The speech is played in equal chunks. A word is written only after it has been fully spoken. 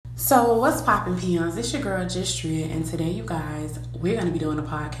So what's poppin' peons? It's your girl Justria, and today, you guys, we're gonna be doing a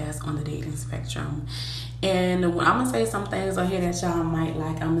podcast on the dating spectrum. And I'm gonna say some things on here that y'all might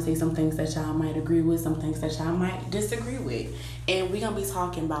like. I'm gonna say some things that y'all might agree with, some things that y'all might disagree with. And we're gonna be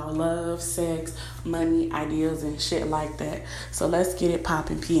talking about love, sex, money, ideas, and shit like that. So let's get it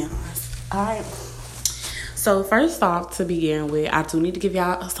poppin' peons. Alright. So first off, to begin with, I do need to give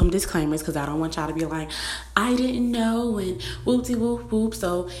y'all some disclaimers because I don't want y'all to be like, I didn't know and whoopty whoop whoop.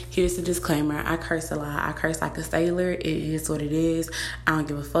 So here's the disclaimer. I curse a lot. I curse like a sailor. It is what it is. I don't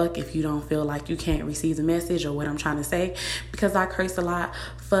give a fuck if you don't feel like you can't receive the message or what I'm trying to say because I curse a lot.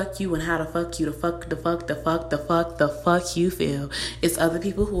 Fuck you and how to fuck you, the fuck you feel. It's other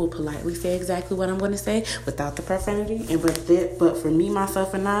people who will politely say exactly what I'm going to say without the profanity. But for me,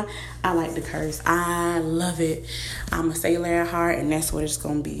 myself, and I like to curse. I love it. I'm a sailor at heart, and that's what it's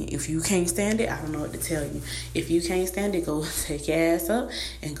gonna be. If you can't stand it, I don't know what to tell you. If you can't stand it, go take your ass up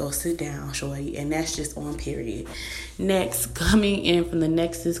and go sit down, shorty. And that's just on period. Next, coming in from the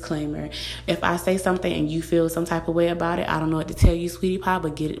next disclaimer. If I say something and you feel some type of way about it, I don't know what to tell you, sweetie pie,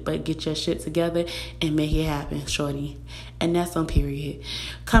 but get your shit together and make it happen, shorty. And that's on period.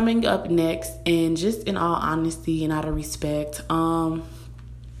 Coming up next, and just in all honesty and out of respect,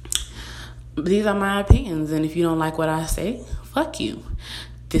 these are my opinions, and if you don't like what I say, fuck you.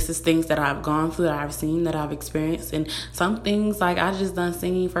 This is things that I've gone through, that I've seen, that I've experienced, and some things like I just done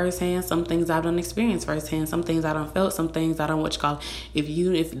singing firsthand, some things I've done experienced firsthand, some things I done felt, some things I don't what you call it.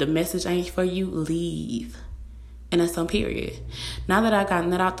 If the message ain't for you, leave. And that's on period. Now that I've gotten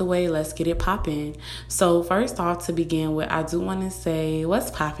that out the way, let's get it popping. So first off, to begin with, I do want to say, what's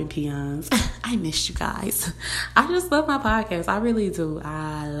poppin' peons? I miss you guys. I just love my podcast. I really do.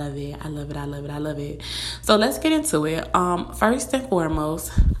 I love it. I love it. I love it. I love it. So let's get into it. First and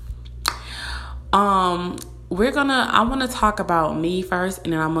foremost, I want to talk about me first,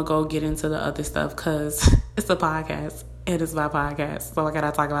 and then I'm going to go get into the other stuff because it's a podcast. It is my podcast, so I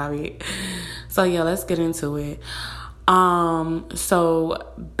gotta talk about it. So yeah, let's get into it.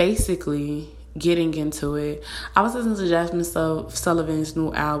 So basically, getting into it, I was listening to Jasmine Sullivan's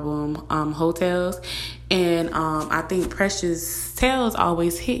new album, Hotels, and I think Precious Tales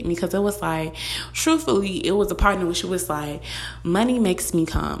always hit me because it was like, truthfully, it was a part in which she was like, money makes me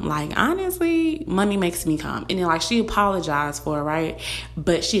come. Like, honestly, money makes me come. And then, like, she apologized for it, right?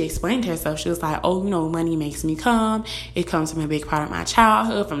 But she explained herself. She was like, oh, money makes me come. It comes from a big part of my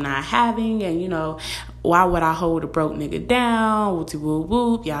childhood, from not having, and, why would I hold a broke nigga down? Whoop, whoop,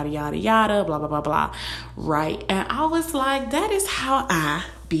 whoop, yada, yada, yada, blah, blah, blah, blah. Right? And I was like, that is how I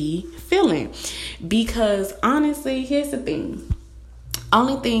be feeling. Because honestly, here's the thing.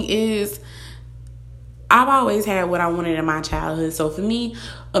 Only thing is, I've always had what I wanted in my childhood. So for me,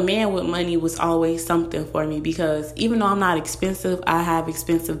 a man with money was always something for me because even though I'm not expensive, I have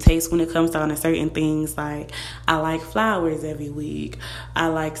expensive taste when it comes down to certain things. Like, I like flowers every week. I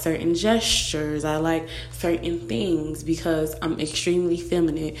like certain gestures. I like certain things because I'm extremely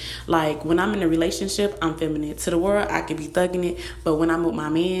feminine. Like, when I'm in a relationship, I'm feminine. To the world, I could be thugging it. But when I'm with my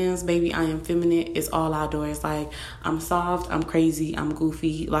mans, baby, I am feminine. It's all outdoors. Like, I'm soft, I'm crazy, I'm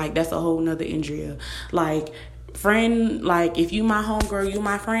goofy. Like, that's a whole nother Andrea. Like, friend, like, if you my homegirl, you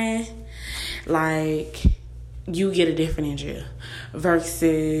my friend, like, you get a different Andrea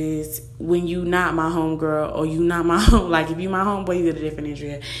versus when you not my homegirl or you not my home. Like, if you my homeboy, you get a different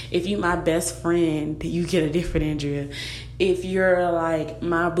Andrea. If you my best friend, you get a different Andrea. If you're like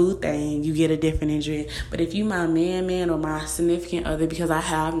my boo thing, you get a different Andrea. But if you my man or my significant other, because I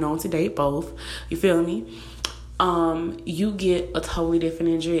have known to date both, you feel me? You get a totally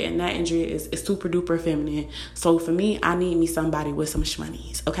different Andrea, and that Andrea is super duper feminine. So for me, I need me somebody with some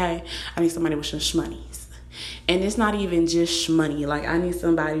shmoneys, okay? I need somebody with some shmoneys. And it's not even just shmoney. Like, I need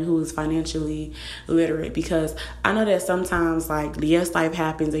somebody who is financially literate because I know that sometimes, like, yes, life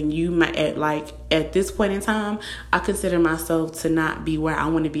happens and you might, at this point in time, I consider myself to not be where I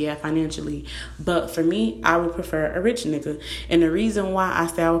want to be at financially. But for me, I would prefer a rich nigga. And the reason why I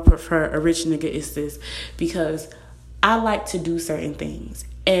say I would prefer a rich nigga is this, because I like to do certain things.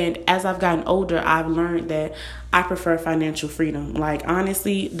 And as I've gotten older, I've learned that I prefer financial freedom. Like,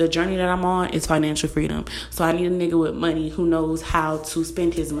 honestly, the journey that I'm on is financial freedom. So I need a nigga with money who knows how to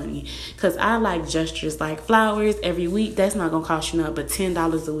spend his money. Because I like gestures like flowers every week. That's not going to cost you nothing but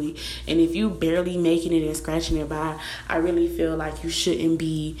 $10 a week. And if you barely making it and scratching it by, I really feel like you shouldn't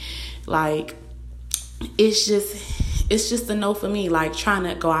be, like, it's just a no for me. Like, trying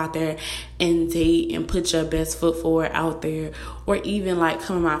to go out there and date and put your best foot forward out there, or even like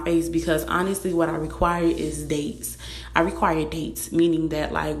come in my face, because honestly what I require is dates. I require dates, meaning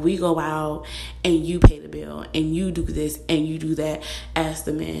that like we go out and you pay the bill and you do this and you do that as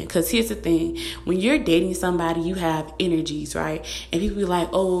the man. Because here's the thing, when you're dating somebody, you have energies, right? And people be like,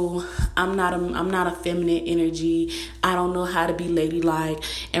 oh, I'm not a feminine energy. I don't know how to be ladylike.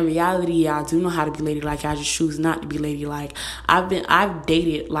 In reality, I do know how to be ladylike. I just choose not to be ladylike. I've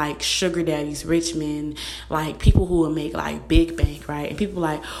dated like sugar daddies, rich men, like people who will make like big bank, right? And people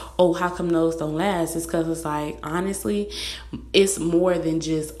like, oh, how come those don't last? It's because it's like, honestly, it's more than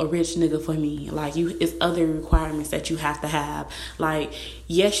just a rich nigga for me. Like it's other requirements that you have to have. Like,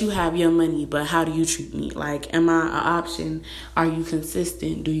 yes, you have your money, but how do you treat me? Like, am I an option? Are you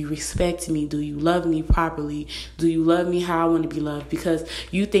consistent? Do you respect me? Do you love me properly? Do you love me how I want to be loved? Because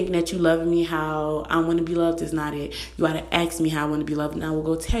you think that you love me how I want to be loved is not it. You got to ask me how I want to be loved, and I will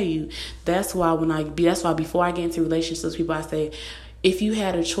go tell you. That's why before I get into relationships with people, I say, if you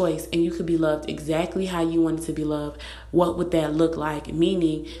had a choice and you could be loved exactly how you wanted to be loved, what would that look like?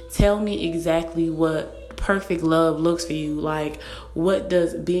 Meaning, tell me exactly what perfect love looks for you. Like, what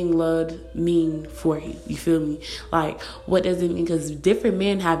does being loved mean for you? You feel me? Like, what does it mean? Because different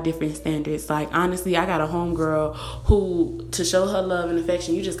men have different standards. Like, honestly, I got a homegirl who, to show her love and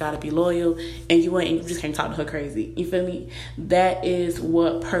affection, you just got to be loyal, and you just can't talk to her crazy. You feel me? That is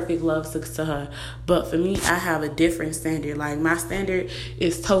what perfect love looks to her. But for me, I have a different standard. Like, my standard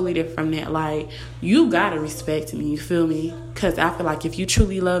is totally different from that. Like, you got to respect me. You feel me? Because I feel like if you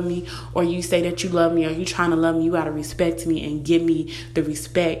truly love me, or you say that you love me, or you trying to love me, you got to respect me and give me the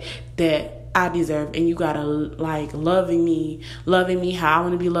respect that I deserve. And you gotta like loving me how I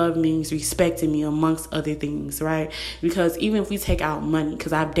want to be loved means respecting me, amongst other things, right? Because even if we take out money,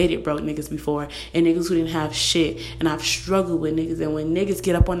 because I've dated broke niggas before, and niggas who didn't have shit, and I've struggled with niggas, and when niggas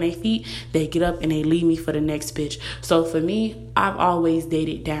get up on their feet, they get up and they leave me for the next bitch. So for me, I've always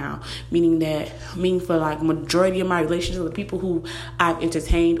dated down, meaning for like majority of my relationships, the people who I've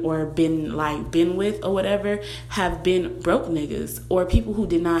entertained or been with or whatever have been broke niggas, or people who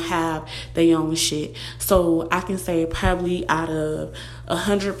did not have their own shit. So I can say probably out of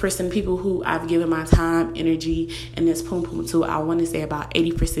 100% people who I've given my time, energy, and this pum pum to, I want to say about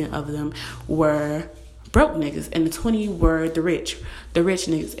 80% of them were broke niggas, and the 20 were the rich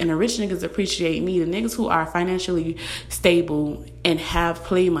niggas. And the rich niggas appreciate me. The niggas who are financially stable and have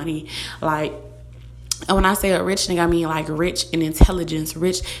play money, like, and when I say a rich nigga, I mean like rich in intelligence,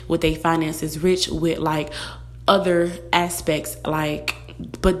 rich with their finances, rich with like other aspects, like,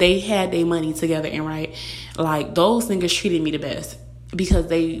 but they had their money together, and right, like those niggas treated me the best.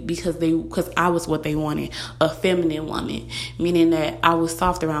 Because I was what they wanted, a feminine woman, meaning that I was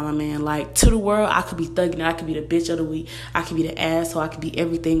soft around my man. Like, to the world, I could be thugging, I could be the bitch of the week, I could be the asshole, I could be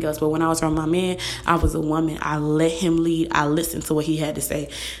everything else. But when I was around my man, I was a woman. I let him lead. I listened to what he had to say.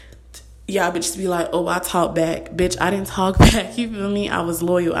 Y'all bitches be like, oh, I talk back. Bitch, I didn't talk back. You feel me? I was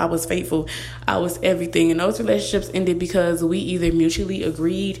loyal. I was faithful. I was everything. And those relationships ended because we either mutually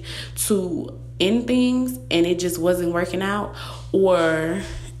agreed to end things and it just wasn't working out, or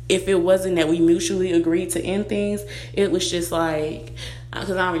if it wasn't that we mutually agreed to end things, it was just like,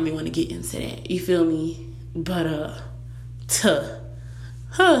 because I don't really want to get into that. You feel me? But,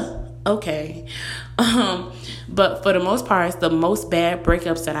 okay. But for the most part, the most bad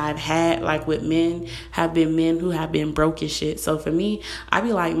breakups that I've had, like with men, have been men who have been broke as shit. So for me, I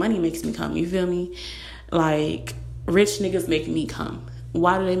be like, money makes me come. You feel me? Like, rich niggas make me come.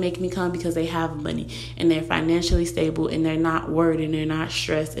 Why do they make me come? Because they have money and they're financially stable and they're not worried and they're not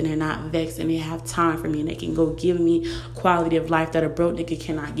stressed and they're not vexed and they have time for me and they can go give me quality of life that a broke nigga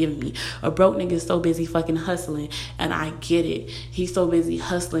cannot give me. A broke nigga is so busy fucking hustling, and I get it. He's so busy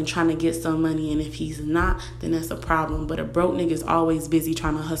hustling, trying to get some money, and if he's not, then that's a problem. But a broke nigga is always busy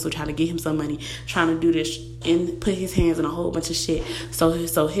trying to hustle, trying to get him some money, trying to do this and put his hands in a whole bunch of shit. So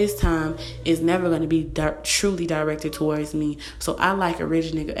his time is never going to be truly directed towards me. So I like a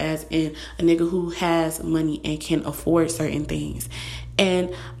rich nigga, as in a nigga who has money and can afford certain things.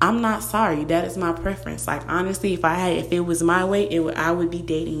 And I'm not sorry. That is my preference. Like, honestly, if it was my way, I would be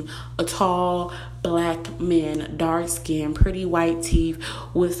dating a tall black man, dark skin, pretty white teeth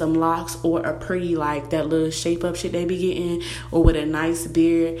with some locks, or a pretty, like, that little shape up shit they be getting, or with a nice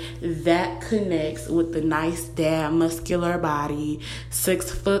beard that connects with the nice dad muscular body,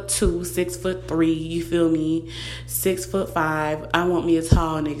 6'2", 6'3", you feel me, 6'5". I want me a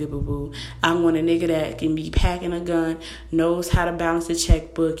tall nigga, boo-boo. I want a nigga that can be packing a gun, knows how to balance a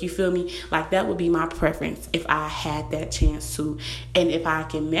checkbook, you feel me? Like, that would be my preference if I had that chance to. And if I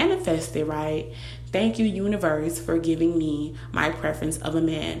can manifest it right, thank you, universe, for giving me my preference of a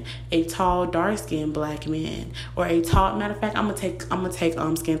man, a tall, dark-skinned black man, or a tall. Matter of fact, I'm gonna take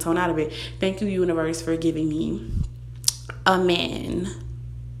skin tone out of it. Thank you, universe, for giving me a man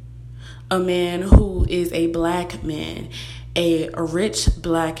who is a black man, a rich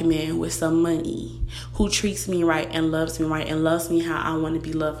black man with some money, who treats me right and loves me how I want to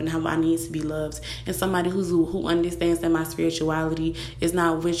be loved and how I need to be loved, and somebody who understands that my spirituality is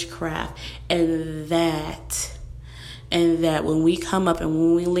not witchcraft, and that when we come up and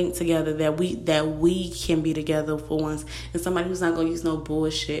when we link together, that we can be together for once, and somebody who's not gonna use no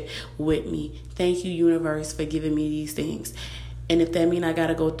bullshit with me. Thank you, universe, for giving me these things. And if that mean I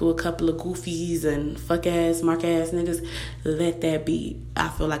gotta go through a couple of goofies and fuck ass, mark ass niggas, let that be. I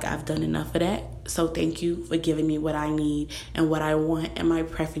feel like I've done enough of that. So thank you for giving me what I need and what I want and my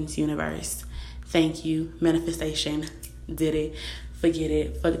preference, universe. Thank you. Manifestation. Did it. Forget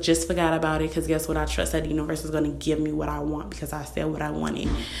it. Just forgot about it, because guess what? I trust that the universe is going to give me what I want because I said what I wanted.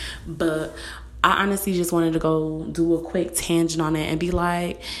 But I honestly just wanted to go do a quick tangent on it and be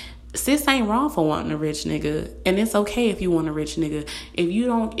like, sis ain't wrong for wanting a rich nigga, and it's okay if you want a rich nigga. If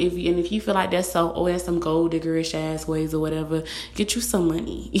you feel like that's some gold diggerish ass ways or whatever, get you some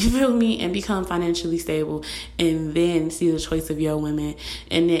money, you feel me, and become financially stable, and then see the choice of your women,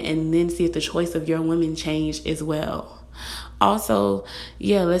 and then see if the choice of your women change as well. Also,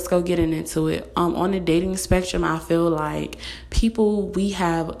 yeah, let's go getting into it. On the dating spectrum, I feel like we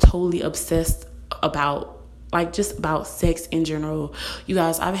have totally obsessed about, like, just about sex in general. You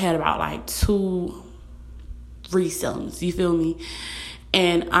guys, I've had about like 2 threesomes, you feel me?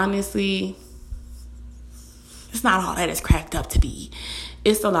 And honestly, it's not all that it's cracked up to be.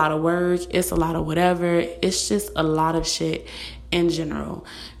 It's a lot of work, it's a lot of whatever. It's just a lot of shit in general,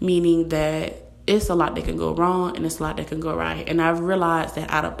 meaning that it's a lot that can go wrong and it's a lot that can go right. And I've realized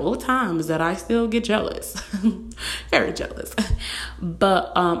that out of both times that I still get jealous. Very jealous.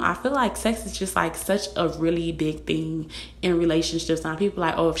 But I feel like sex is just like such a really big thing in relationships. Now people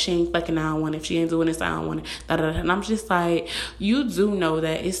are like, oh, if she ain't fucking, I don't want it. If she ain't doing this, I don't want it. And I'm just like, you do know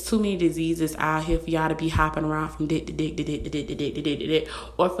that it's too many diseases out here for y'all to be hopping around from dick to dick to dick to dick to dick to dick to dick.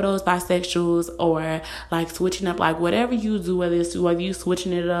 Or for those bisexuals, or like switching up, like whatever you do, whether you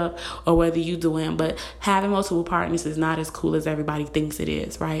switching it up or whether you doing, but having multiple partners is not as cool as everybody thinks it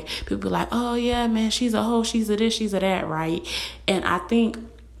is, right? People be like, oh yeah, man, she's a hoe, she's a this, she's a that, right? And I think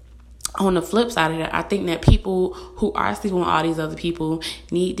on the flip side of that, I think that people who are sleeping with all these other people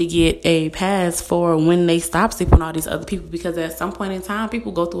need to get a pass for when they stop sleeping with all these other people, because at some point in time,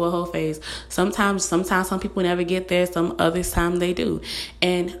 people go through a whole phase. Sometimes some people never get there. Some other time they do.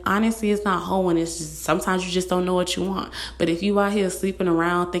 And honestly, it's not hoeing. It's just sometimes you just don't know what you want. But if you out here sleeping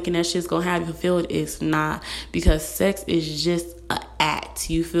around thinking that shit's gonna have you fulfilled, it's not, because sex is just an act,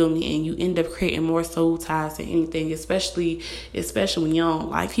 you feel me? And you end up creating more soul ties than anything, especially when you don't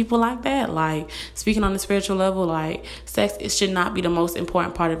like people like that. Like, speaking on the spiritual level, like, sex, it should not be the most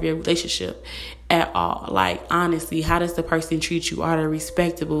important part of your relationship at all. Like, honestly, how does the person treat you? Are they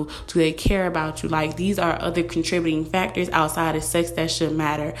respectable? Do they care about you? Like, these are other contributing factors outside of sex that should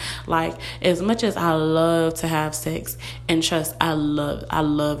matter. Like, as much as I love to have sex, and trust, I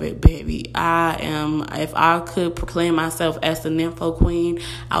love it, baby. If I could proclaim myself as the nympho queen,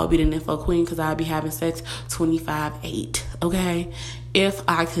 I would be the nympho queen, because I'd be having sex 25/8, okay? If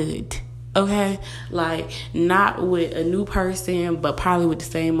I could. Okay, like, not with a new person, but probably with the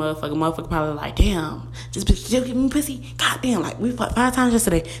same motherfucker. Motherfucker probably like, damn, this bitch still giving me pussy. God damn, like, we fucked 5 times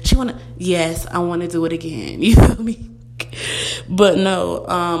yesterday. Yes, I want to do it again. You feel me? But no,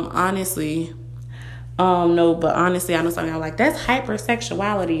 honestly, I know something like, that's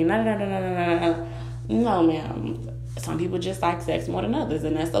hypersexuality. No, ma'am. Some people just like sex more than others,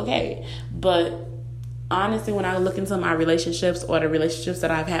 and that's okay. But honestly, when I look into my relationships or the relationships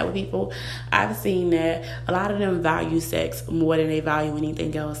that I've had with people, I've seen that a lot of them value sex more than they value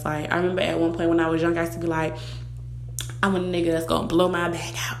anything else. Like, I remember at one point when I was young, I used to be like, I'm a nigga that's gonna blow my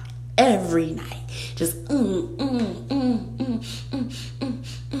back out every night. Just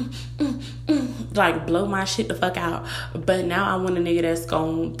like, blow my shit the fuck out. But now I want a nigga that's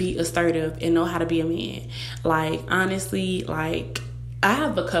gonna be assertive and know how to be a man. Like, honestly, like, I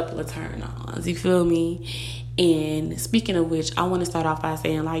have a couple of turn-ons, you feel me? And speaking of which, I want to start off by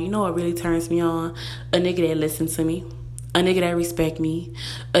saying, like, you know what really turns me on? A nigga that listens to me. A nigga that respect me.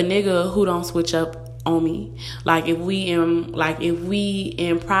 A nigga who don't switch up on me. Like, if we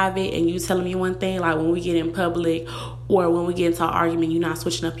in private and you telling me one thing, like when we get in public or when we get into an argument, you're not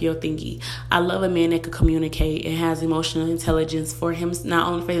switching up your thingy. I love a man that can communicate and has emotional intelligence for him, not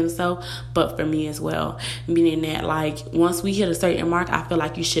only for himself, but for me as well. Meaning that, like, once we hit a certain mark, I feel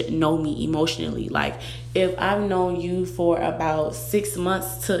like you should know me emotionally. Like, if I've known you for about 6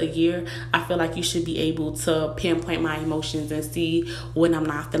 months to a year, I feel like you should be able to pinpoint my emotions and see when I'm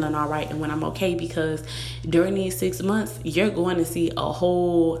not feeling all right and when I'm okay, because during these 6 months, you're going to see a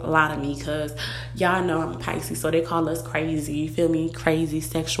whole lot of me, because y'all know I'm a Pisces, so they call us crazy, you feel me? Crazy,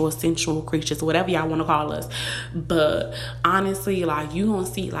 sexual, sensual creatures, whatever y'all want to call us. But honestly, like, you gonna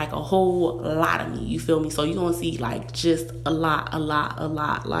see like a whole lot of me, you feel me? So you gonna see like just a lot.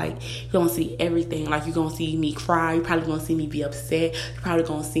 Like, you're gonna see everything. Like, you're gonna see me cry, you're probably gonna see me be upset, you're probably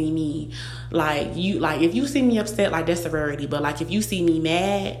gonna see me if you see me upset, like, that's a rarity. But like, if you see me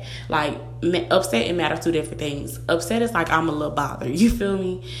mad, like, upset and mad are two different things. Upset is like I'm a little bothered, you feel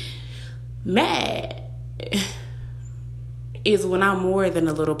me? Mad is when I'm more than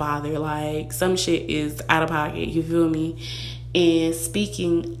a little bothered, like some shit is out of pocket, you feel me? And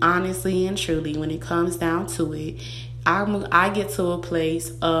speaking honestly and truly, when it comes down to it, I get to a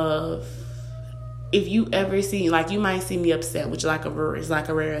place of, if you ever see, like, you might see me upset, which is like a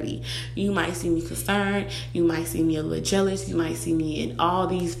rarity. You might see me concerned. You might see me a little jealous. You might see me in all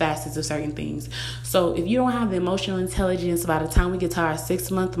these facets of certain things. So if you don't have the emotional intelligence by the time we get to our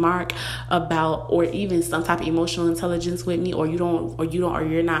 6-month mark or even some type of emotional intelligence with me, or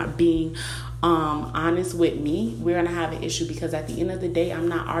you're not being honest with me, we're gonna have an issue, because at the end of the day, I'm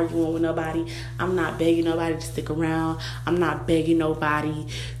not arguing with nobody. I'm not begging nobody to stick around. I'm not begging nobody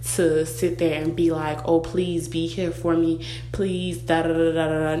to sit there and be like, oh, please be here for me, please, da da da da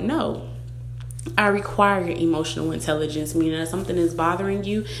da. No, I require emotional intelligence, meaning that something is bothering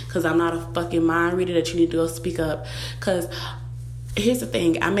you, because I'm not a fucking mind reader, that you need to go speak up. Because here's the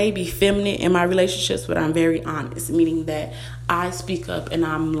thing, I may be feminine in my relationships, but I'm very honest, meaning that I speak up and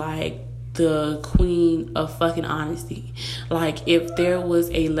I'm like the queen of fucking honesty. Like, if there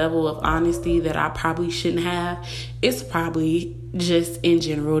was a level of honesty that I probably shouldn't have, it's probably just in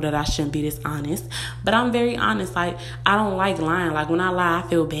general that I shouldn't be this honest. But I'm very honest. Like, I don't like lying. Like, when I lie, I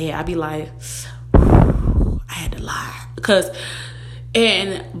feel bad. I be like, I had to lie.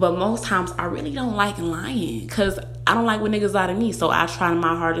 But most times I really don't like lying, because I don't like when niggas lie to me. So I try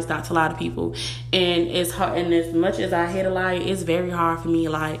my hardest not to lie to people. And it's hard, and as much as I hate to lie, it's very hard for me,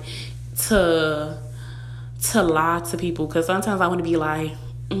 like, to lie to people, because sometimes I want to be like,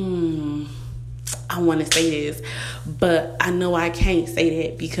 I want to say this, but I know I can't say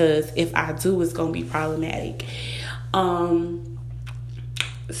that, because if I do, it's going to be problematic.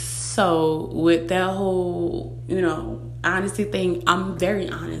 So with that whole, honesty thing, I'm very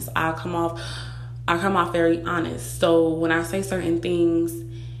honest. I come off very honest. So when I say certain things,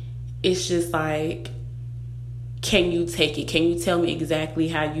 it's just like, can you take it? Can you tell me exactly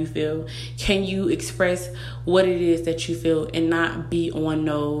how you feel? Can you express what it is that you feel, and not be on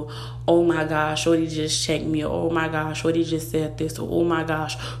no, oh my gosh, shorty just checked me, or oh my gosh, shorty just said this, or oh my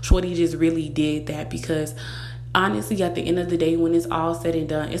gosh, shorty just really did that? Because honestly, at the end of the day, when it's all said and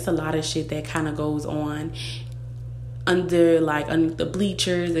done, it's a lot of shit that kind of goes on under the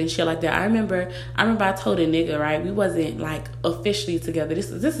bleachers and shit like that. I remember I told a nigga, right, we wasn't like officially together.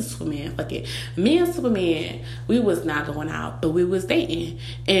 This is Superman. Fuck it. Me and Superman, we was not going out, but we was dating.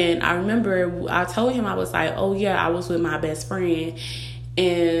 And I remember I told him, I was like, oh yeah, I was with my best friend.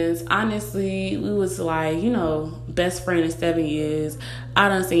 And honestly, we was like, best friend in 7 years. I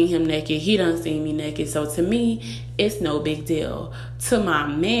done seen him naked. He done seen me naked. So to me, it's no big deal. To my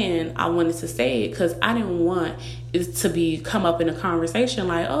man, I wanted to say it because I didn't want it to come up in a conversation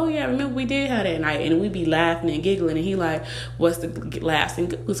like, oh yeah, remember we did have that night, and we be laughing and giggling, and he like, what's the laughs and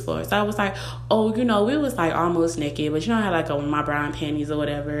giggles for? So I was like, oh, we was like almost naked, but I had like on my brown panties or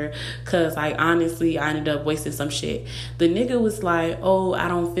whatever, because like honestly, I ended up wasting some shit. The nigga was like, oh, I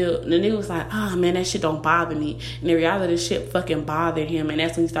don't feel. The nigga was like, oh man, that shit don't bother me. And the reality, the shit fucking bothered him, and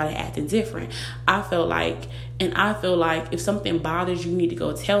that's when he started acting different. I feel like if something bothers you, you need to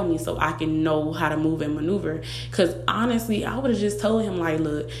go tell me so I can know how to move and maneuver. Because honestly, I would have just told him like,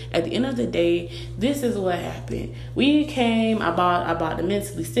 look, at the end of the day, this is what happened. We came, I bought to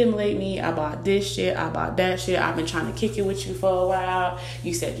mentally stimulate me. I bought this shit. I bought that shit. I've been trying to kick it with you for a while.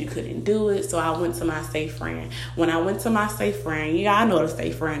 You said you couldn't do it. So I went to my safe friend. When I went to my safe friend, I know the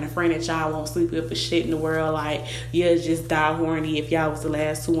safe friend, the friend that y'all won't sleep with for shit in the world. Like, just die horny if y'all was the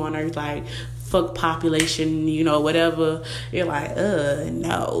last two on earth. Like, fuck population, whatever. You're like,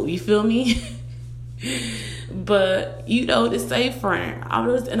 no, you feel me? But the safe friend, I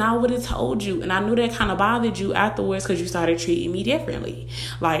would have told you, and I knew that kind of bothered you afterwards because you started treating me differently.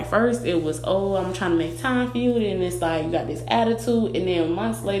 Like, first it was, oh, I'm trying to make time for you, then it's like you got this attitude, and then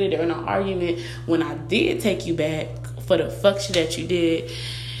months later they're in an argument when I did take you back for the fuck shit that you did.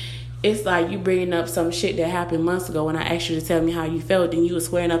 it's like you bringing up some shit that happened months ago when I asked you to tell me how you felt, and you was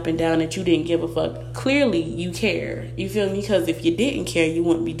swearing up and down that you didn't give a fuck. Clearly, you care. You feel me? Because if you didn't care, you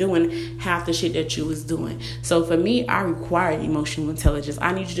wouldn't be doing half the shit that you was doing. So for me, I require emotional intelligence.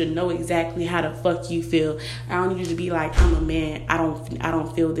 I need you to know exactly how the fuck you feel. I don't need you to be like, I'm a man. I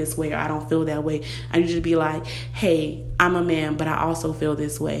don't feel this way, or I don't feel that way. I need you to be like, hey, I'm a man, but I also feel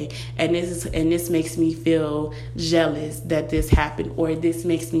this way, and this makes me feel jealous that this happened, or this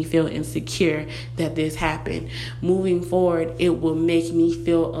makes me feel insecure that this happened. Moving forward, it will make me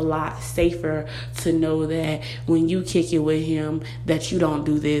feel a lot safer to know that when you kick it with him, that you don't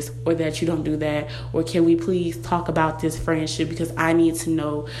do this or that you don't do that, or can we please talk about this friendship, because I need to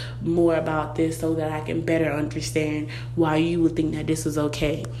know more about this so that I can better understand why you would think that this is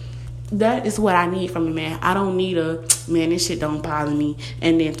okay. That is what I need from a man. I don't need a, man, this shit don't bother me.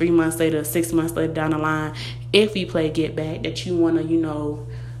 And then 3 months later, 6 months later down the line, if we play get back, that you want to,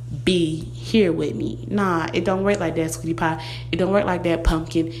 be here with me. Nah, it don't work like that, sweetie pie. It don't work like that,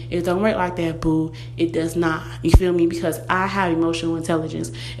 pumpkin. It don't work like that, boo. It does not. You feel me? Because I have emotional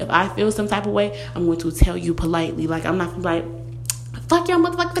intelligence. If I feel some type of way, I'm going to tell you politely. Like, I'm not like, fuck y'all,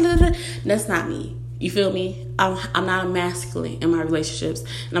 motherfucker. That's not me. You feel me? I'm not a masculine in my relationships,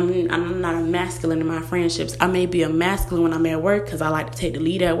 and I'm not a masculine in my friendships. I may be a masculine when I'm at work because I like to take the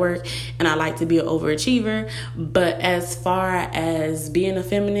lead at work and I like to be an overachiever. But as far as being a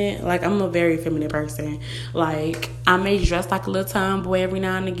feminine, like, I'm a very feminine person. Like, I may dress like a little tomboy every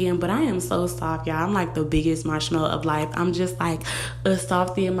now and again, but I am so soft, y'all. I'm like the biggest marshmallow of life. I'm just like a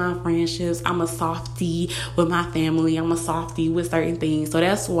softie in my friendships. I'm a softie with my family. I'm a softie with certain things. So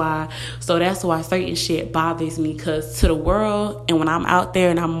that's why certain shit bothers me, because to the world, and when I'm out there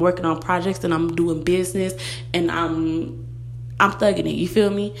and I'm working on projects and I'm doing business and I'm thugging it, you feel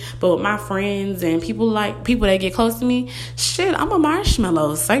me? But with my friends and people that get close to me, shit, I'm a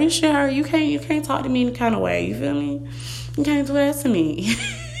marshmallow. Certain shit, you can't talk to me any kind of way, you feel me? You can't do that to me.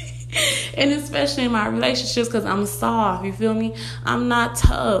 And especially in my relationships, because I'm soft, you feel me? I'm not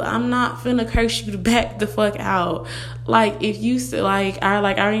tough. I'm not finna curse you to back the fuck out. Like, if you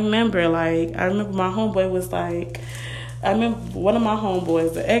I remember my homeboy was like, I remember one of my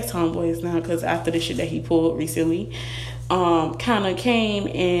homeboys, the ex-homeboys now, because after the shit that he pulled recently, kind of came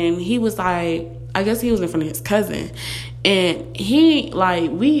and he was like, I guess he was in front of his cousin, and me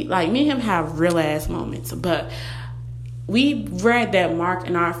and him have real ass moments, but we read that mark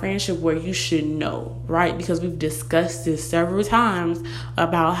in our friendship where you should know, right? Because we've discussed this several times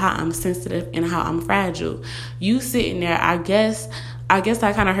about how I'm sensitive and how I'm fragile. You sitting there, I guess I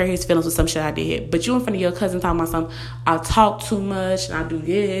kind of hurt his feelings with some shit I did. But you in front of your cousin talking about something, I talk too much and I do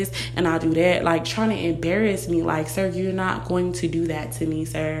this and I do that. Like, trying to embarrass me. Like, sir, you're not going to do that to me,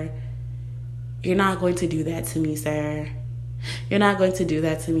 sir. You're not going to do that to me, sir. You're not going to do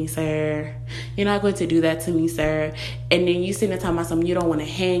that to me, sir. You're not going to do that to me, sir. And then you sitting there talking about something, you don't want to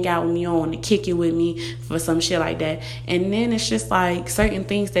hang out with me, you don't want to kick it with me for some shit like that. And then it's just like certain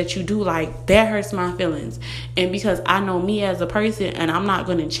things that you do, like, that hurts my feelings. And because I know me as a person, and I'm not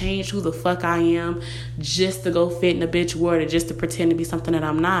going to change who the fuck I am just to go fit in a bitch world or just to pretend to be something that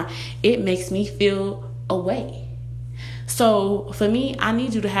I'm not, it makes me feel away. So for me, I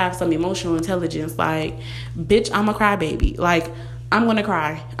need you to have some emotional intelligence. Like, bitch, I'm a crybaby. Like, I'm going to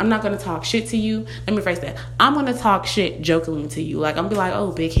cry. I'm not going to talk shit to you. Let me phrase that. I'm going to talk shit jokingly to you. Like, I'm going to be like,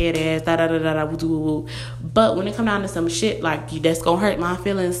 oh, big head ass, da-da-da-da-da, woo-woo-woo. But when it come down to some shit, like, that's going to hurt my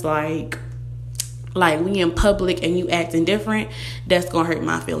feelings, like we in public and you acting different, that's going to hurt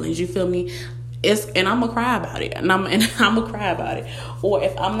my feelings. You feel me? And I'm going to cry about it. And I'm going to cry about it. Or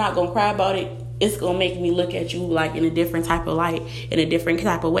if I'm not going to cry about it, it's going to make me look at you like in a different type of light, in a different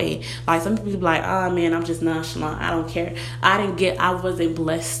type of way. Like, some people be like, oh man, I'm just nonchalant. I don't care. I wasn't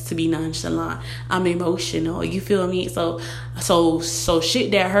blessed to be nonchalant. I'm emotional. You feel me? So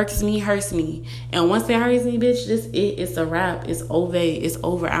shit that hurts me. And once it hurts me, bitch, it's a wrap. It's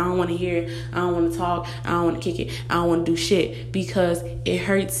over. I don't want to hear it. I don't want to talk. I don't want to kick it. I don't want to do shit because it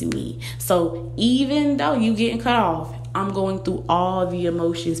hurts me. So even though you getting cut off, I'm going through all the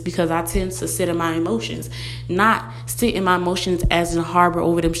emotions because I tend to sit in my emotions, not sit in my emotions as in harbor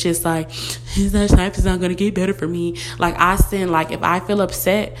over them shits like, that life is not going to get better for me. Like, if I feel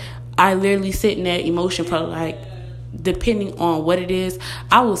upset, I literally sit in that emotion for like, depending on what it is,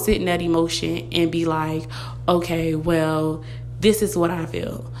 I will sit in that emotion and be like, okay, well, this is what I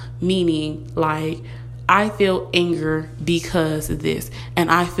feel. Meaning, like, I feel anger because of this,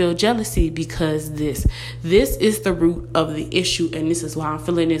 and I feel jealousy because this is the root of the issue, and this is why I'm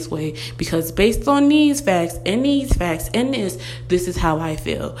feeling this way, because based on these facts and this is how I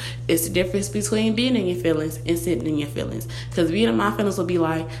feel. It's the difference between being in your feelings and sitting in your feelings, because being in my feelings will be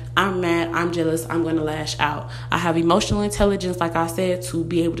like, I'm mad, I'm jealous, I'm going to lash out. I have emotional intelligence, like I said, to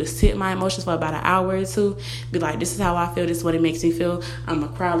be able to sit in my emotions for about an hour or two, be like, this is how I feel, this is what it makes me feel, I'm going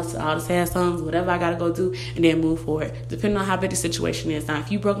to cry, listen to all the sad songs, whatever I got to go do, and then move forward, depending on how big the situation is. Now,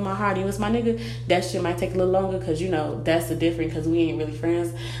 if you broke my heart, you was my nigga, that shit might take a little longer, because, that's the difference, because we ain't really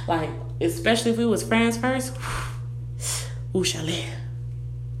friends. Like, especially if we was friends first, ooh, chalet,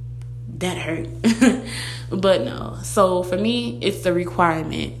 that hurt. But no, so for me, it's the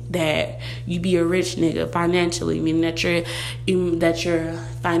requirement that you be a rich nigga financially, meaning that you're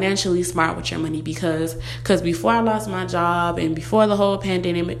financially smart with your money, because before I lost my job and before the whole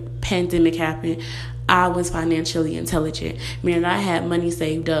pandemic happened, I was financially intelligent, meaning I had money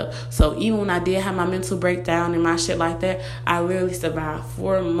saved up. So even when I did have my mental breakdown and my shit like that, I literally survived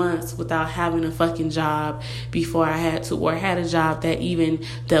 4 months without having a fucking job before I had to, or had a job that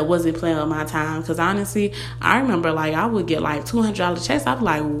wasn't playing with my time. Because honestly, I remember like I would get like $200 checks. I'd be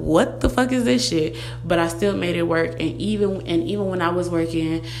like, what the fuck is this shit? But I still made it work. And even when I was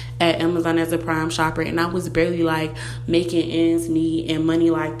working at Amazon as a Prime shopper, and I was barely like making ends meet and money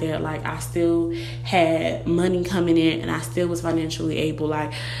like that, like I still had money coming in, and I still was financially able.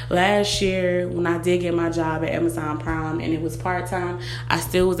 Like last year when I did get my job at Amazon Prime and it was part-time, I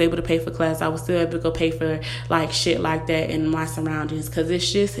still was able to pay for class. I was still able to go pay for like shit like that in my surroundings, because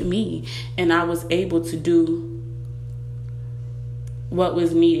it's just me, and I was able to do what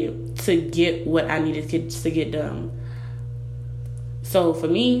was needed to get what I needed to get done. So for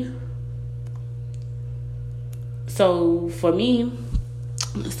me,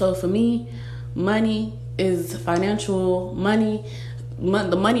 money is financial money.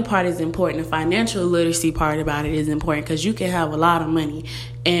 The money part is important. The financial literacy part about it is important, because you can have a lot of money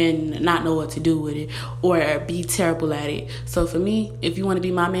and not know what to do with it, or be terrible at it. So for me, if you want to be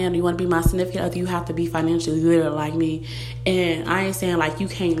my man, or you want to be my significant other, you have to be financially literate like me. And I ain't saying like you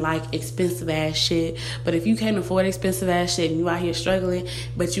can't like expensive ass shit, but if you can't afford expensive ass shit and you out here struggling,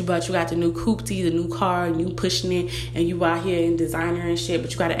 but you got the new Coopty, the new car, and you pushing it, and you out here in designer and shit,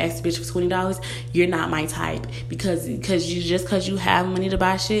 but you gotta ask the bitch for $20, you're not my type, because you have money to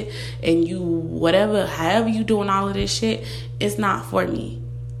buy shit, and however you doing all of this shit, it's not for me.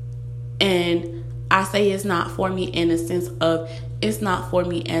 And I say it's not for me in the sense of, it's not for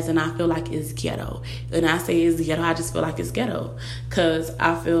me as in I feel like it's ghetto. And I say it's ghetto, I just feel like it's ghetto, because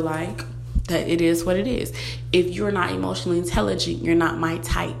I feel like that it is what it is. If you're not emotionally intelligent, you're not my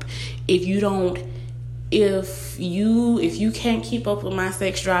type. If you can't keep up with my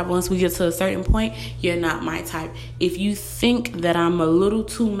sex drive once we get to a certain point, you're not my type. If you think that I'm a little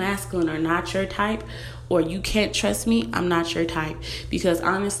too masculine or not your type, or you can't trust me, I'm not your type. Because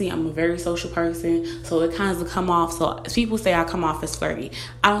honestly, I'm a very social person, so it kind of come off. So people say I come off as flirty.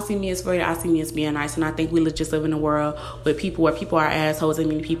 I don't see me as flirty. I see me as being nice. And I think we just live in a world where people are assholes and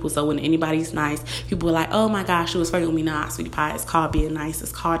mean people. So when anybody's nice, people are like, oh my gosh, she was flirting with me. Nah, sweetie pie, it's called being nice.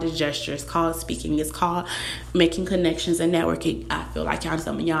 It's called the gesture. It's called speaking. It's called making connections and networking. I feel like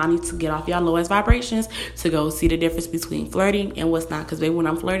some of y'all need to get off y'all lowest vibrations to go see the difference between flirting and what's not. Because when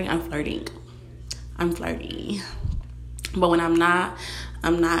I'm flirting, I'm flirting. I'm flirty. But when I'm not.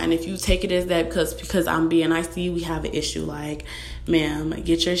 And if you take it as that because I'm being nice to you, we have an issue. Like, ma'am,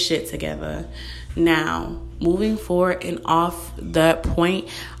 get your shit together. Now, moving forward and off that point,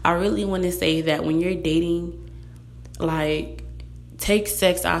 I really want to say that when you're dating, like, take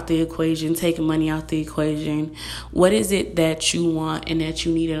sex out the equation, take money out the equation. What is it that you want and that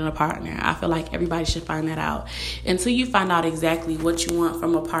you need in a partner? I feel like everybody should find that out. Until you find out exactly what you want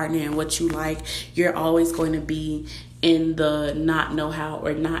from a partner and what you like, you're always going to be in the not know how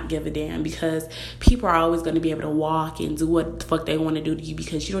or not give a damn, because people are always going to be able to walk and do what the fuck they want to do to you,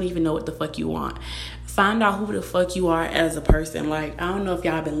 because you don't even know what the fuck you want. Find out who the fuck you are as a person. Like, I don't know if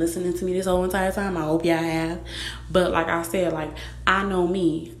y'all been listening to me this whole entire time. I hope y'all have. But like I said, like, I know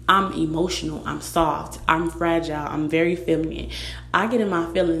me. I'm emotional. I'm soft. I'm fragile. I'm very feminine. I get in my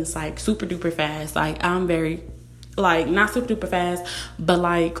feelings like super duper fast. Like, I'm very, like, not super duper fast, but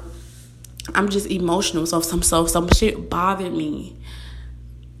like, I'm just emotional. So some shit bothered me.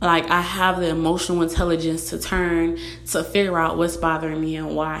 Like, I have the emotional intelligence to figure out what's bothering me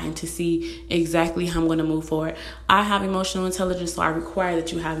and why, and to see exactly how I'm going to move forward. I have emotional intelligence, so I require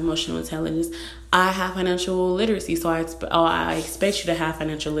that you have emotional intelligence. I have financial literacy, so I expect you to have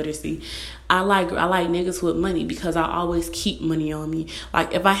financial literacy. I like niggas with money because I always keep money on me.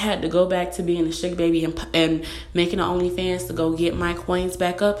 Like, if I had to go back to being a sugar baby and making an OnlyFans to go get my coins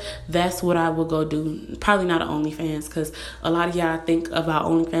back up, that's what I would go do. Probably not an OnlyFans, because a lot of y'all think about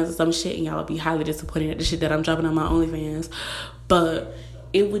OnlyFans or some shit and y'all would be highly disappointed at the shit that I'm dropping on my OnlyFans. But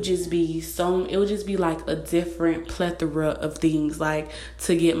it would just be like a different plethora of things, like,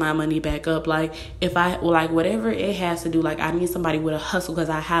 to get my money back up. Like, if I, like, whatever it has to do, like, I need somebody with a hustle because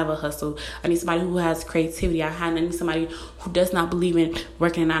I have a hustle. I need somebody who has creativity. I need somebody who does not believe in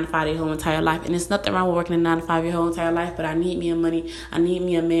working a 9 to 5 their whole entire life. And there's nothing wrong with working a 9 to 5 your whole entire life, but I need me I need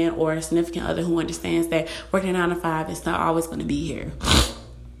me a man or a significant other who understands that working a 9 to 5 is not always going to be here.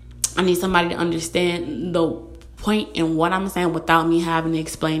 I need somebody to understand the point in what I'm saying without me having to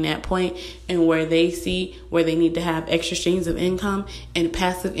explain that point, and where they see where they need to have extra streams of income and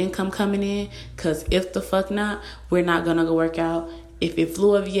passive income coming in. Because if the fuck not, we're not gonna go work out. If it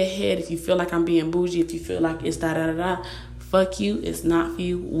flew over your head, if you feel like I'm being bougie, if you feel like it's da-da-da-da, fuck you. It's not for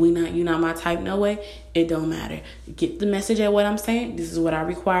you. You're not my type, no way. It don't matter. Get the message at what I'm saying. This is what I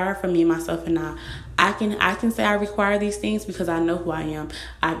require from me, myself, and I can say I require these things because I know who I am.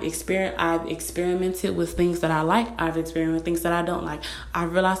 I've experimented with things that I like. I've experimented with things that I don't like. I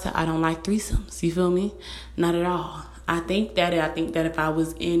realized that I don't like threesomes. You feel me? Not at all. I think that if I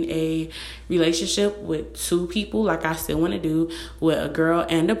was in a relationship with two people, like I still want to do, with a girl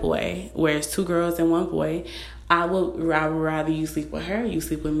and a boy, where it's 2 girls and 1 boy, I would rather you sleep with her, you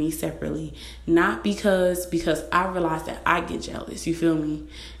sleep with me separately. Not because I realize that I get jealous, you feel me?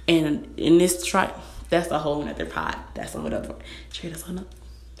 And in this that's a whole nother pot. That's a whole nother part. That's a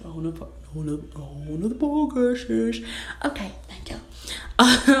whole nother podcast. Okay, thank you.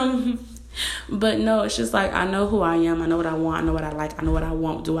 But no, it's just like, I know who I am. I know what I want. I know what I like. I know what I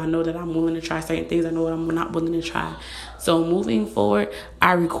won't do. I know that I'm willing to try certain things. I know what I'm not willing to try. So moving forward,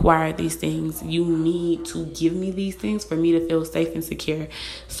 I require these things. You need to give me these things for me to feel safe and secure.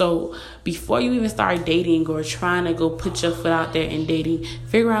 So before you even start dating or trying to go put your foot out there in dating,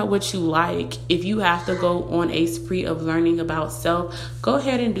 figure out what you like. If you have to go on a spree of learning about self, go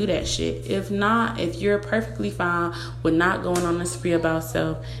ahead and do that shit. If not, if you're perfectly fine with not going on a spree about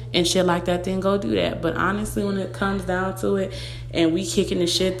self and shit like that, then go do that. But honestly, when it comes down to it, and we kicking the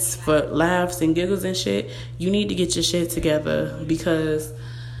shits for laughs and giggles and shit, you need to get your shit together, because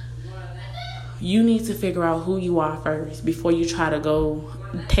you need to figure out who you are first before you try to go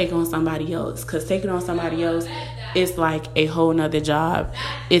take on somebody else. Because taking on somebody else is like a whole nother job.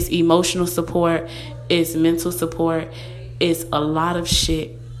 It's emotional support, it's mental support, it's a lot of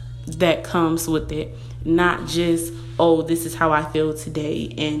shit that comes with it. Not just, oh, this is how I feel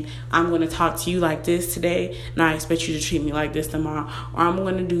today, and I'm going to talk to you like this today, and I expect you to treat me like this tomorrow, or I'm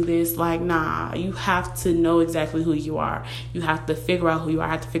going to do this. Like, nah, you have to know exactly who you are. You have to figure out who you are.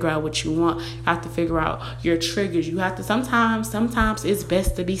 You have to figure out what you want. You have to figure out your triggers. You have to, sometimes it's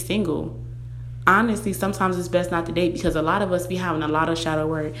best to be single. Honestly, sometimes it's best not to date, because a lot of us be having a lot of shadow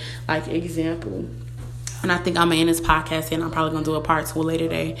work. Like, example, and I think I'm going to end this podcast, and I'm probably going to do a part 2 a later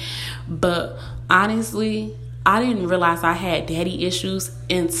day. But honestly, I didn't realize I had daddy issues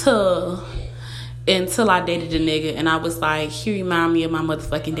until I dated a nigga, and I was like, he reminds me of my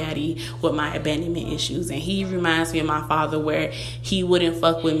motherfucking daddy with my abandonment issues, and he reminds me of my father, where he wouldn't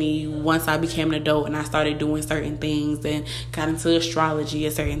fuck with me once I became an adult and I started doing certain things and got into astrology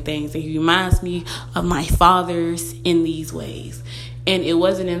and certain things, and he reminds me of my fathers in these ways. And it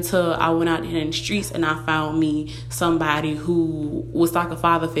wasn't until I went out in the streets and I found me somebody who was like a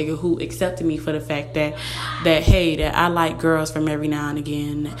father figure, who accepted me for the fact that I like girls from every now and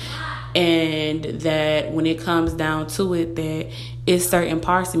again. And that when it comes down to it, that it's certain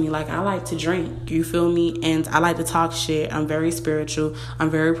parts of me. Like, I like to drink, you feel me? And I like to talk shit. I'm very spiritual. I'm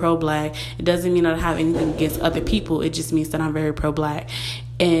very pro-black. It doesn't mean that I have anything against other people. It just means that I'm very pro-black.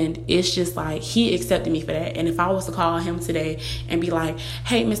 And it's just like, he accepted me for that. And if I was to call him today and be like,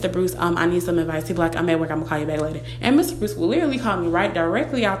 hey, Mr. Bruce, I need some advice, he'd be like, I'm at work, I'm gonna call you back later. And Mr. Bruce will literally call me right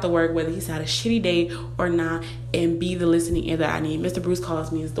directly out the work, whether he's had a shitty day or not, and be the listening ear that I need. Mr. Bruce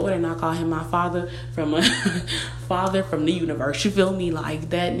calls me his daughter, and I call him my father from the universe. You feel me?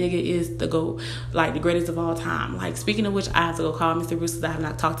 Like, that nigga is the GOAT, like the greatest of all time. Like, speaking of which, I have to go call Mr. Bruce, because I have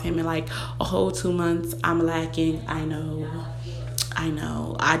not talked to him in like a whole 2 months. I'm lacking. I know.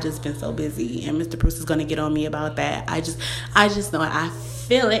 I just been so busy, and Mr. Bruce is gonna get on me about that. I just know it. I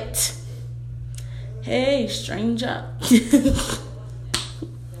feel it. Hey, stranger.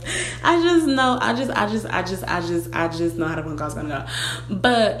 I just know how the phone call's gonna go.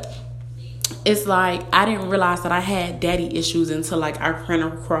 But it's like, I didn't realize that I had daddy issues until like I ran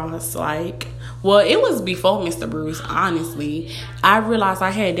across like Well, it was before Mr. Bruce, honestly. I realized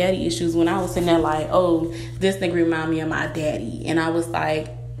I had daddy issues when I was sitting there like, oh, this nigga remind me of my daddy. And I was like,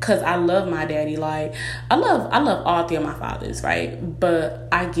 because I love my daddy. Like, I love all three of my fathers, right? But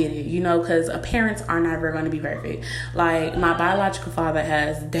I get it, because parents are never going to be perfect. Like, my biological father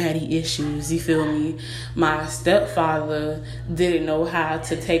has daddy issues, you feel me? My stepfather didn't know how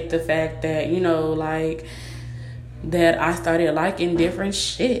to take the fact that, that I started liking different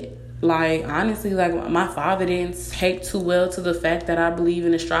shit. Like, honestly, like, my father didn't take too well to the fact that I believe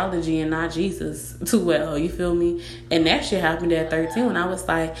in astrology and not Jesus too well, you feel me? And that shit happened at 13 when I was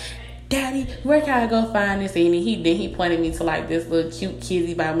like, Daddy, where can I go find this? And he pointed me to, like, this little cute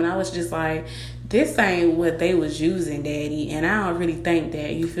kidsy Bible. And I was just like, this ain't what they was using, Daddy. And I don't really think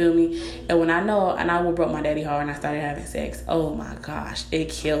that, you feel me? And when I broke my daddy hard and I started having sex, oh my gosh, it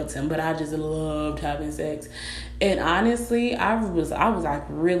killed him. But I just loved having sex. And honestly, I was like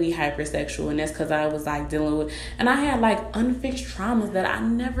really hypersexual, and that's because I was like dealing with, and I had like unfixed traumas that I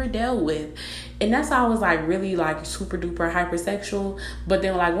never dealt with, and that's how I was like really like super duper hypersexual. But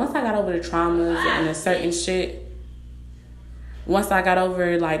then like once I got over the traumas and the certain shit, once I got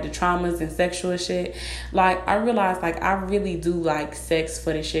over like the traumas and sexual shit, like I realized like I really do like sex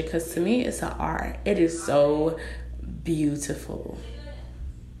for this shit, because to me it's an art. It is so beautiful.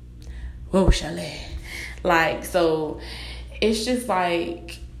 Whoa, Chalet. Like, so it's just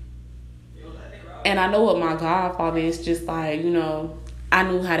like, and I know what my godfather is just like, I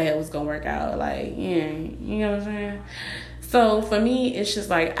knew how that was gonna work out. Like, yeah, you know what I'm saying? So for me, it's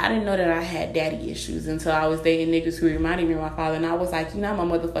just like, I didn't know that I had daddy issues until I was dating niggas who reminded me of my father. And I was like, I'm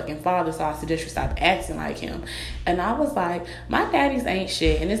my motherfucking father, so I suggest you stop acting like him. And I was like, my daddies ain't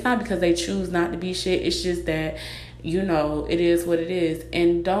shit. And it's not because they choose not to be shit. It's just that, it is what it is.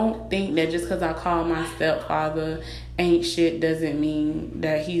 And don't think that just because I call my stepfather ain't shit doesn't mean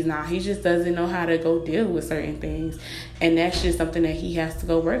that he's not. He just doesn't know how to go deal with certain things. And that's just something that he has to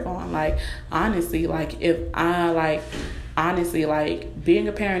go work on. Like, honestly, like, being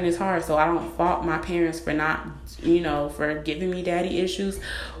a parent is hard. So I don't fault my parents for not, for giving me daddy issues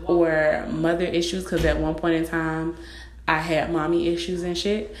or mother issues. Because at one point in time, I had mommy issues and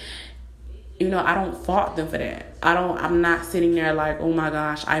shit. I don't fault them for that. I'm not sitting there like, oh my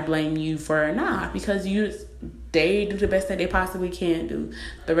gosh, I blame you for because they do the best that they possibly can do.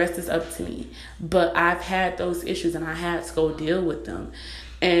 The rest is up to me. But I've had those issues and I had to go deal with them.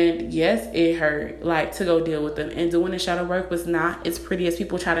 And yes, it hurt, like, to go deal with them. And doing the shadow work was not as pretty as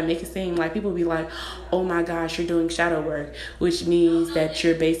people try to make it seem. Like, people be like, oh my gosh, you're doing shadow work, which means that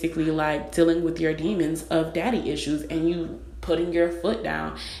you're basically like dealing with your demons of daddy issues, and you putting your foot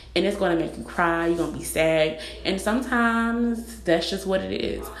down, and it's going to make you cry. You're going to be sad, and sometimes that's just what it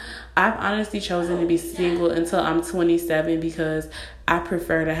is. I've honestly chosen to be single until I'm 27 because I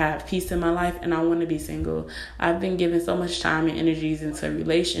prefer to have peace in my life, and I want to be single. I've been giving so much time and energies into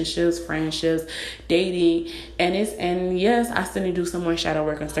relationships, friendships, dating, and yes, I still need to do some more shadow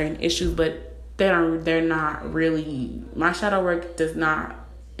work on certain issues, but they're not really, my shadow work does not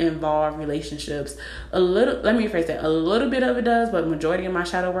involve relationships. Let me rephrase that. A little bit of it does, but majority of my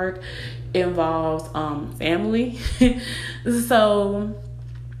shadow work involves family. So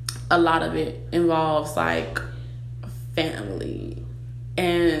a lot of it involves like family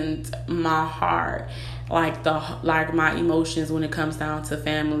and my heart, like my emotions when it comes down to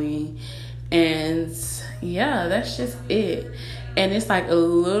family. And yeah, that's just it. And it's like a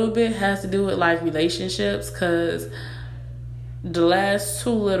little bit has to do with like relationships, because the last two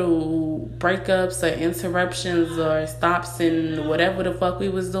little breakups or interruptions or stops in whatever the fuck we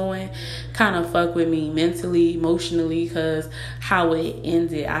was doing kind of fuck with me mentally, emotionally, because how it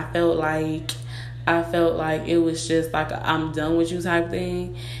ended, I felt like it was just like a I'm done with you type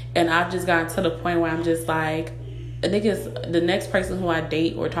thing. And I've just gotten to the point where I'm just like, niggas, the next person who I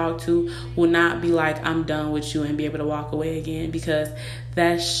date or talk to will not be like, I'm done with you, and be able to walk away again, because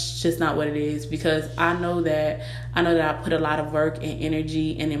that's just not what it is. Because I know that I put a lot of work and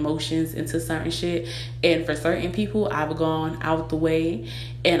energy and emotions into certain shit, and for certain people I've gone out the way.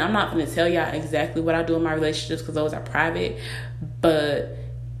 And I'm not going to tell y'all exactly what I do in my relationships because those are private, but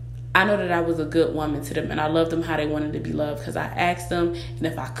I know that I was a good woman to them, and I loved them how they wanted to be loved, because I asked them, and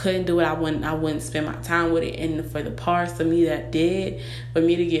if I couldn't do it, I wouldn't spend my time with it. And for the parts of me that did, for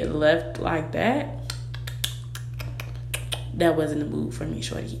me to get left like that wasn't the mood for me,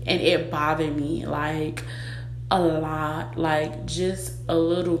 shorty. And it bothered me like a lot, like just a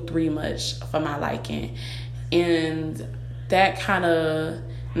little too much for my liking. And that kind of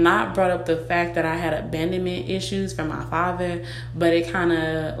not brought up the fact that I had abandonment issues from my father, but it kind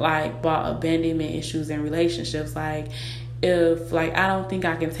of like brought abandonment issues in relationships. Like, if, like, I don't think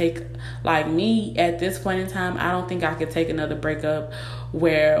I can take, like, me at this point in time, I don't think I could take another breakup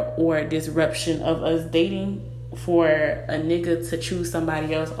or a disruption of us dating for a nigga to choose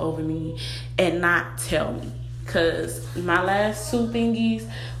somebody else over me and not tell me. Because my last two thingies,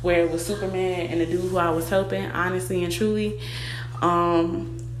 where it was Superman and the dude who I was helping, honestly and truly,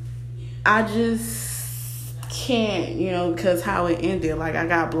 I just can't, because how it ended. Like, I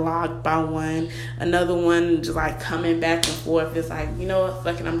got blocked by one, another one just like coming back and forth. It's like, you know what,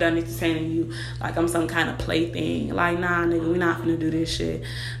 fucking, I'm done entertaining you like I'm some kind of plaything. Like, nah, nigga, we not gonna do this shit,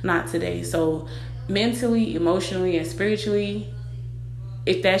 not today. So mentally, emotionally, and spiritually,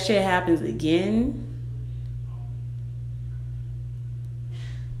 if that shit happens again,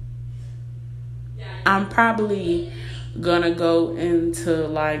 I'm probably gonna go into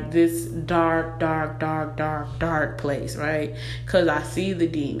like this dark place, right? Because I see the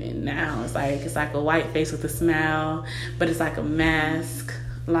demon now. It's like a white face with a smile, but it's like a mask.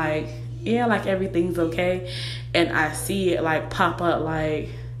 Like, yeah, like everything's okay, and I see it like pop up like,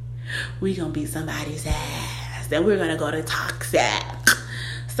 we gonna beat somebody's ass, then we're gonna go to toxic.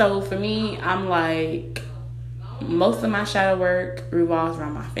 So for me, I'm like, most of my shadow work revolves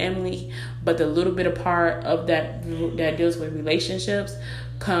around my family, but the little bit of part of that deals with relationships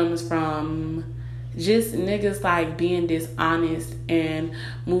comes from just niggas like being dishonest and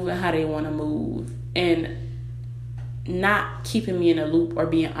moving how they want to move and not keeping me in a loop or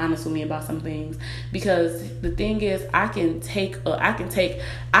being honest with me about some things. Because the thing is, I can take a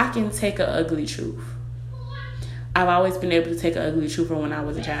ugly truth. I've always been able to take an ugly truth from when I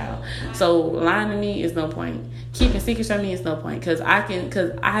was a child. So lying to me is no point. Keeping secrets from me is no point. Here's some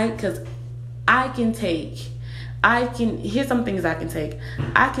things I can take.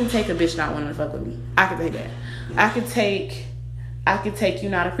 I can take a bitch not wanting to fuck with me. I can take that. I could take you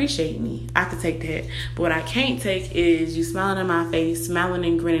not appreciating me. I could take that. But what I can't take is you smiling in my face, smiling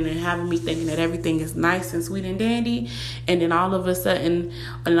and grinning and having me thinking that everything is nice and sweet and dandy. And then all of a sudden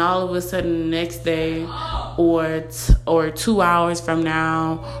the next day or 2 hours from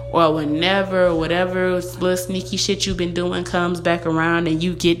now or whenever, whatever little sneaky shit you've been doing comes back around and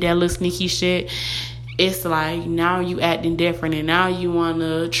you get that little sneaky shit. It's like, now you acting different and now you want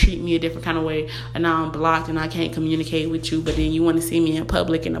to treat me a different kind of way, and now I'm blocked and I can't communicate with you, but then you want to see me in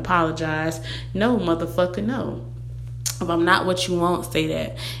public and apologize. No, motherfucker, no. If I'm not what you want, say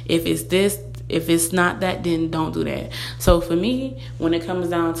that. If it's not that, then don't do that. So for me, when it comes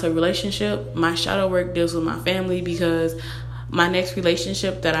down to a relationship, my shadow work deals with my family, because my next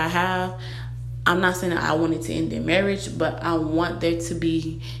relationship that I have, I'm not saying that I want it to end in marriage, but I want there to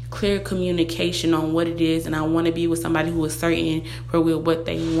be clear communication on what it is, and I want to be with somebody who is certain for what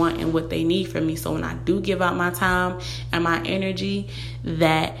they want and what they need from me. So when I do give out my time and my energy,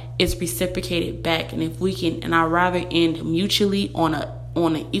 that it's reciprocated back. And if we can, and I'd rather end mutually on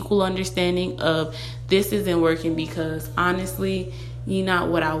an equal understanding of this isn't working, because honestly, you're not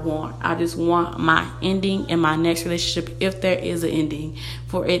what I want. I just want my ending in my next relationship, if there is an ending,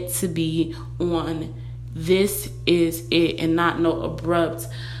 for it to be on this is it, and not no abrupt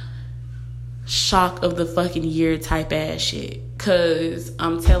shock of the fucking year type ass shit. Cause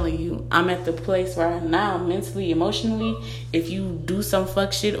I'm telling you, I'm at the place where now mentally, emotionally, if you do some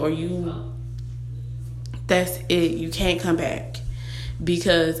fuck shit or that's it. You can't come back,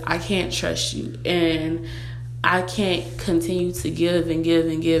 because I can't trust you, and I can't continue to give and give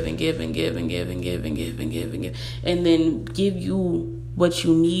and give and give and give and give and give and give and give and give, and then give you what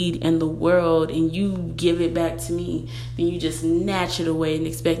you need in the world, and you give it back to me, then you just snatch it away and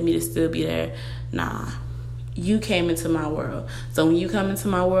expect me to still be there. Nah, you came into my world. So when you come into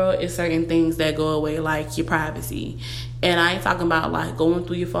my world, it's certain things that go away, like your privacy. And I ain't talking about like going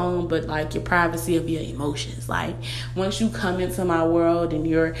through your phone, but like your privacy of your emotions. Like, once you come into my world and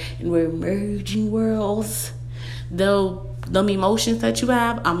we're merging worlds, them emotions that you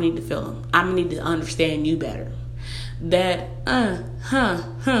have, I'm gonna need to feel them. I'm gonna need to understand you better. That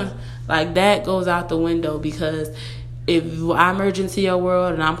like that goes out the window, because if I merge into your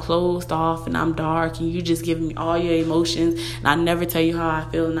world and I'm closed off and I'm dark and you just giving me all your emotions and I never tell you how I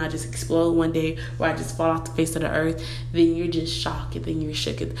feel and I just explode one day where I just fall off the face of the earth, then you're just shocked and then you're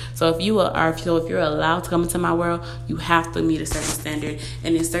shook. So if you're allowed to come into my world, you have to meet a certain standard,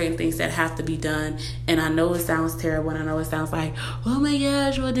 and there's certain things that have to be done. And I know it sounds terrible, and I know it sounds like, oh my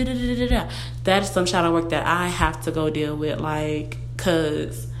gosh, well, that is some shadow work that I have to go deal with, like,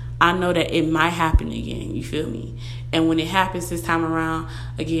 cause I know that it might happen again, you feel me? And when it happens this time around,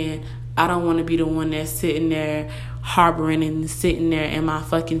 again, I don't want to be the one that's sitting there harboring and sitting there in my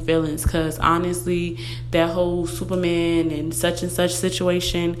fucking feelings. Because honestly, that whole Superman and such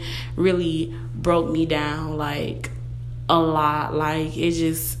situation really broke me down like a lot. Like, it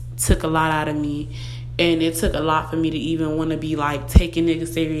just took a lot out of me. And it took a lot for me to even want to be, like, taking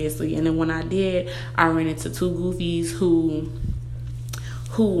niggas seriously. And then when I did, I ran into two goofies who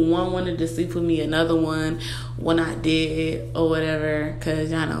one wanted to sleep with me, another one when I did or whatever. Because,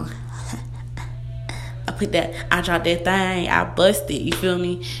 y'all know, I dropped that thing, I busted, you feel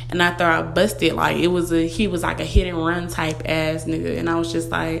me? And after I busted, like, he was like a hit and run type ass nigga. And I was just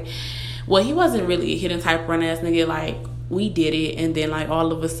like, well, he wasn't really a hit and type run ass nigga. Like, we did it, and then, like,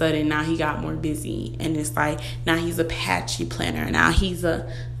 all of a sudden now he got more busy, and it's like now he's a patchy planner, now he's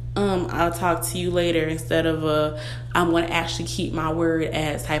a I'll talk to you later instead of I'm gonna actually keep my word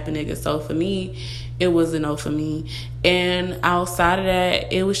ass type of nigga. So for me, it was a no for me. And outside of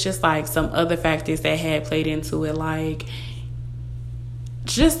that, it was just like some other factors that had played into it, like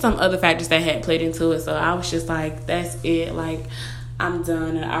just some other factors that had played into it. So I was just like, that's it, like, I'm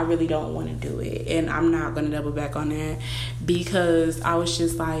done, and I really don't want to do it, and I'm not going to double back on that, because I was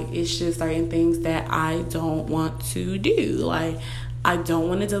just like, it's just certain things that I don't want to do. Like, I don't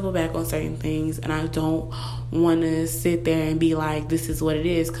want to double back on certain things, and I don't want to sit there and be like, this is what it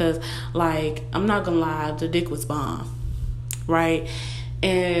is, because, like, I'm not going to lie, the dick was bomb, right?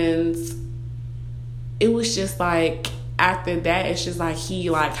 And it was just like, after that, it's just like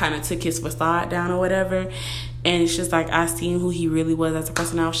he, like, kind of took his facade down or whatever. And it's just like, I seen who he really was as a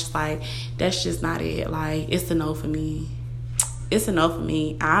person. I was just like, that's just not it. Like, it's a no for me. It's a no for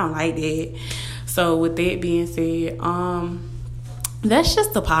me. I don't like that. So with that being said, that's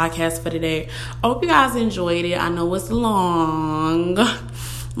just the podcast for today. I hope you guys enjoyed it. I know it's long, but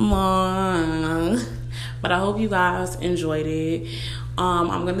I hope you guys enjoyed it.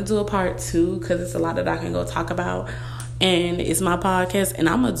 I'm gonna do a part 2 because it's a lot that I can go talk about, and it's my podcast, and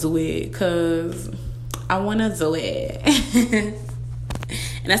I'm gonna do it because I want to do it. And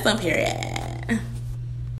that's on period.